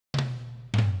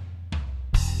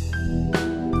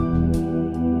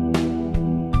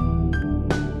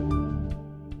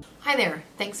Hi there,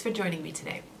 thanks for joining me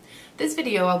today. This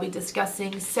video I'll be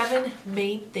discussing 7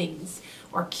 main things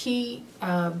or key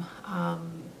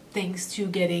things to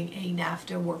getting a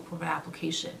NAFTA Work Permit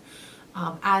application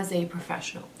as a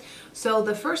professional. So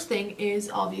the first thing is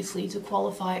obviously to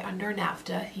qualify under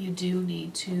NAFTA, you do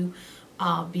need to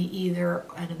be either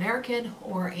an American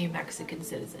or a Mexican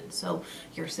citizen. So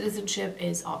your citizenship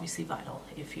is obviously vital.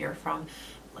 If you're from,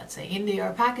 let's say, India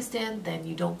or Pakistan, then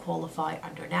you don't qualify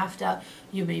under NAFTA.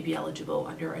 You may be eligible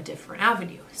under a different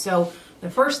avenue. So the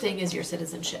first thing is your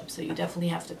citizenship. So you definitely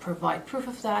have to provide proof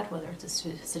of that, whether it's a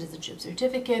citizenship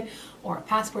certificate or a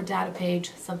passport data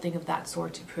page, something of that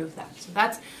sort to prove that. So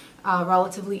that's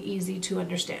relatively easy to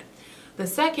understand. The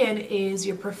second is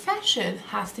your profession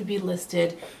has to be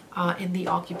listed in the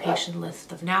occupation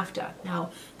list of NAFTA.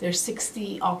 Now, there's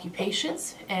 60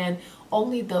 occupations and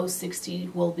only those 60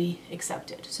 will be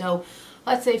accepted. So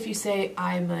let's say if you say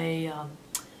I'm a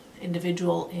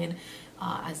individual in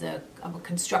I'm a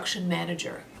construction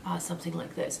manager, something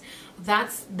like this.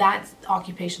 That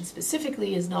occupation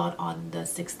specifically is not on the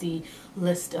 60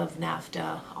 list of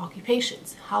NAFTA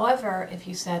occupations. However, if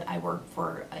you said I work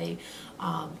for a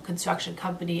construction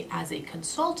company as a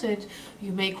consultant,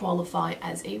 you may qualify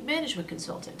as a management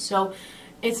consultant. So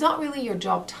it's not really your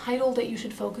job title that you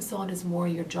should focus on, it's more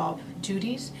your job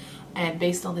duties. And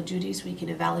based on the duties, we can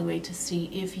evaluate to see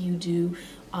if you do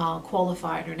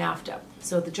qualify under NAFTA.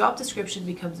 So the job description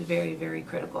becomes very, very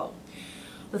critical.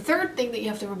 The third thing that you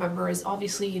have to remember is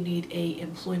obviously you need a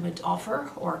employment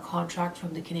offer or a contract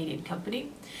from the Canadian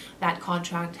company. That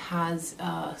contract has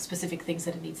specific things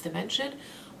that it needs to mention.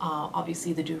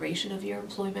 Obviously the duration of your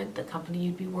employment, the company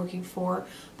you'd be working for,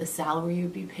 the salary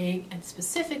you'd be paying, and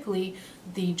specifically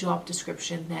the job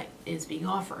description that is being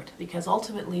offered, because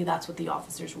ultimately that's what the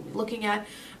officers will be looking at,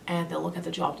 and they'll look at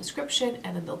the job description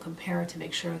and then they'll compare it to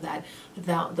make sure that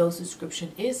those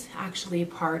description is actually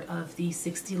part of the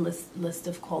 60 list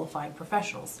of qualified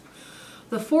professionals.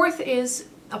 The fourth is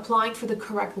applying for the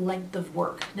correct length of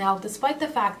work. Now, despite the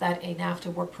fact that a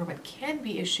NAFTA work permit can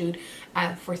be issued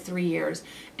for 3 years,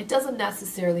 it doesn't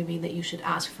necessarily mean that you should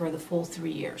ask for the full 3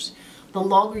 years. The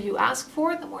longer you ask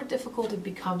for, the more difficult it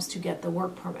becomes to get the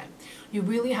work permit. You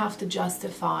really have to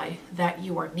justify that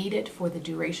you are needed for the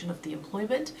duration of the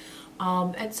employment.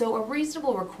 And so a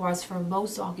reasonable request for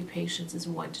most occupations is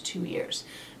 1 to 2 years.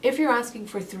 If you're asking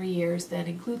for 3 years, then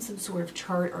include some sort of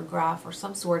chart or graph or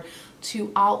some sort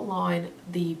to outline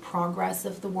the progress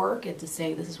of the work and to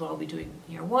say this is what I'll be doing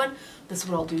year 1, this is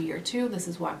what I'll do year 2, this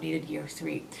is what I'm needed year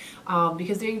 3.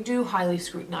 Because they do highly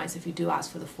scrutinize if you do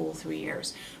ask for the full 3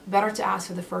 years. Better to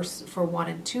ask for 1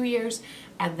 and 2 years,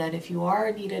 and then if you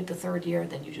are needed the 3rd year,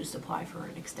 then you just apply for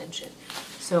an extension.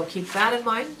 So keep that in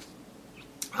mind.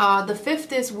 The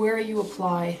 5th is where you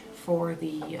apply for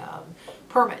the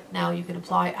permit. Now you can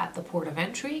apply at the port of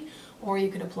entry or you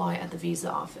can apply at the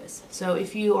visa office. So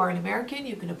if you are an American,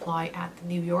 you can apply at the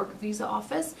New York visa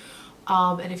office.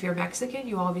 And if you're Mexican,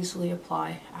 you obviously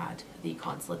apply at the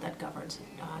consulate that governs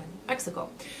Mexico.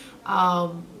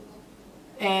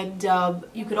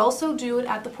 You could also do it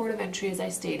at the port of entry, as I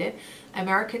stated.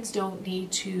 Americans don't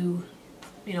need to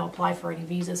apply for any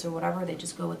visas or whatever. They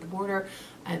just go at the border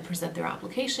and present their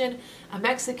application. A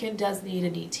Mexican does need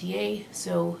an ETA,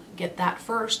 so get that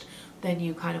first. Then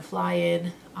you kind of fly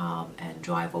in and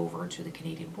drive over to the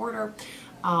Canadian border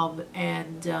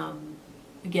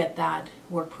get that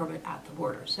work permit at the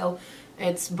border. So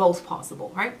it's both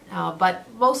possible, right?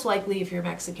 But most likely if you're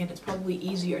Mexican, it's probably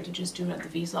easier to just do it at the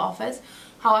visa office.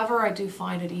 However, I do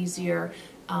find it easier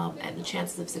and the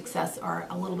chances of success are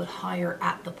a little bit higher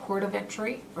at the port of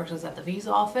entry versus at the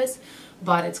visa office,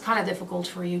 but it's kind of difficult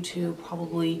for you to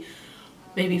probably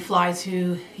maybe fly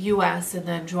to US and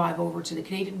then drive over to the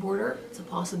Canadian border. It's a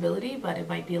possibility, but it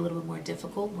might be a little bit more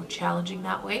difficult, more challenging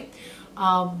that way.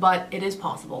 But it is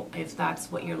possible if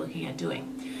that's what you're looking at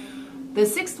doing. The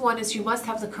 6th one is you must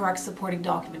have the correct supporting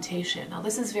documentation. Now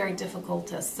this is very difficult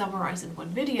to summarize in one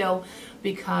video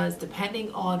because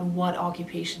depending on what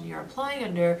occupation you're applying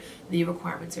under, the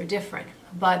requirements are different.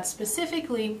 But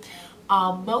specifically,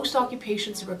 most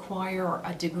occupations require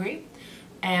a degree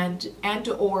and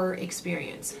or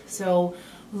experience. So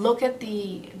look at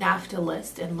the NAFTA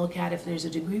list and look at if there's a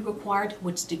degree required,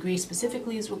 which degree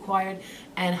specifically is required,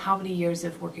 and how many years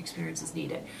of work experience is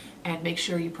needed, and make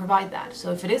sure you provide that.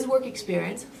 So if it is work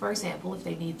experience, for example, if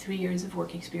they need 3 years of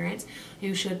work experience,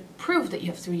 you should prove that you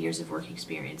have 3 years of work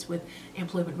experience with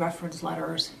employment reference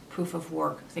letters, proof of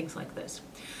work, things like this.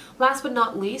 Last but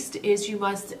not least is you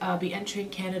must be entering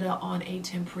Canada on a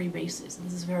temporary basis. And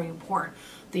this is very important.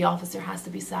 The officer has to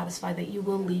be satisfied that you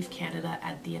will leave Canada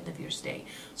at the end of your stay.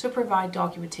 So provide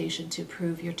documentation to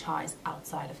prove your ties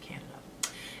outside of Canada.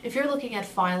 If you're looking at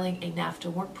filing a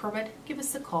NAFTA work permit, give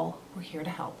us a call. We're here to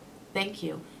help. Thank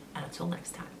you, and until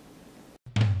next time.